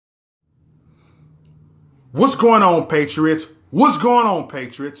What's going on, Patriots? What's going on,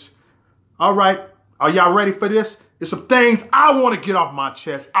 Patriots? All right, are y'all ready for this? There's some things I want to get off my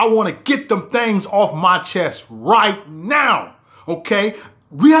chest. I want to get them things off my chest right now, okay?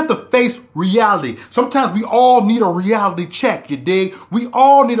 We have to face reality. Sometimes we all need a reality check, you dig? We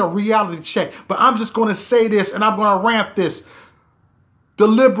all need a reality check. But I'm just going to say this, and I'm going to rant this. The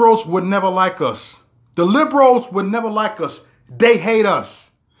liberals would never like us. The liberals would never like us. They hate us.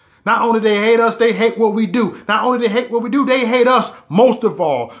 Not only they hate us, they hate what we do. Not only they hate what we do, they hate us most of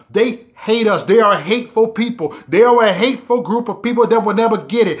all. They hate us. They are hateful people. They are a hateful group of people that will never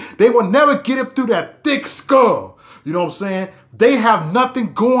get it. They will never get it through that thick skull. You know what I'm saying? They have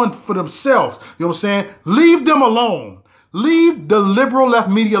nothing going for themselves. You know what I'm saying? Leave them alone. Leave the liberal left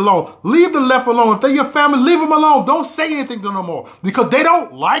media alone. Leave the left alone. If they're your family, leave them alone. Don't say anything to them no more because they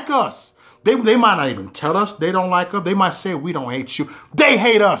don't like us. They might not even tell us they don't like us. They might say we don't hate you. They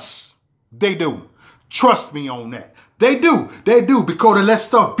hate us. They do. Trust me on that. They do. They do because they let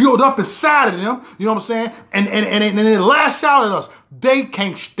stuff build up inside of them. You know what I'm saying? And they lash out at us. They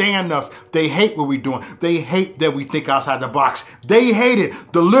can't stand us. They hate what we're doing. They hate that we think outside the box. They hate it.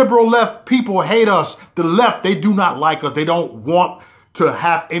 The liberal left people hate us. The left, they do not like us. They don't want to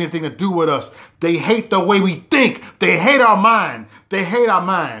have anything to do with us. They hate the way we think. They hate our mind. They hate our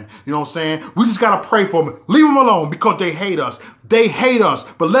mind. You know what I'm saying? We just got to pray for them. Leave them alone because they hate us. They hate us,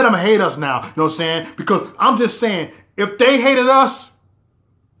 but let them hate us now. You know what I'm saying? Because I'm just saying, if they hated us,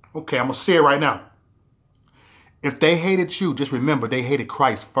 okay, I'm going to say it right now. If they hated you, just remember they hated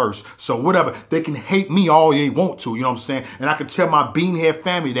Christ first. So whatever, they can hate me all they want to, you know what I'm saying? And I can tell my beanhead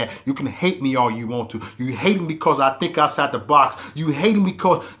family that you can hate me all you want to. You hate me because I think outside the box. You hate me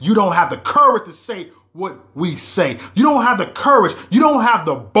because you don't have the courage to say what we say. You don't have the courage. You don't have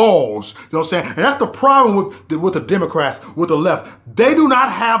the balls. You know what I'm saying? And that's the problem with the Democrats, with the left. They do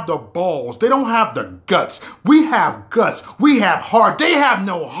not have the balls. They don't have the guts. We have guts. We have heart. They have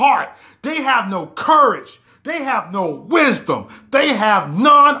no heart. They have no courage. They have no wisdom. They have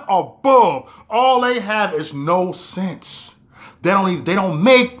none above. All they have is no sense. They don't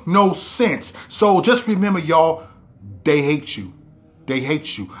make no sense. So just remember, y'all, they hate you. They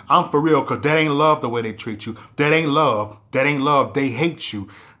hate you. I'm for real, because that ain't love the way they treat you. That ain't love. That ain't love. They hate you.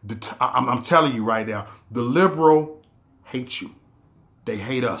 I'm telling you right now, the liberal hates you. They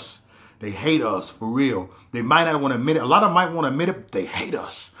hate us. They hate us for real. They might not want to admit it. A lot of them might want to admit it, but they hate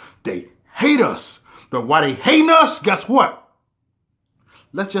us. They hate us. But while they hating us, guess what?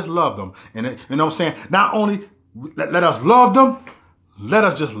 Let's just love them. And you know what I'm saying? Not only let us love them, let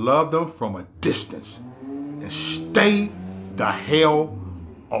us just love them from a distance. And stay the hell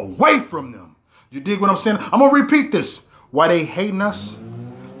away from them. You dig what I'm saying? I'm going to repeat this. While they hating us,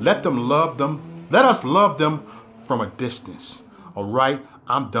 let them love them. Let us love them from a distance. All right?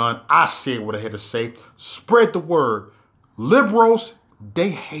 I'm done. I said what I had to say. Spread the word. Liberals, they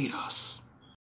hate us.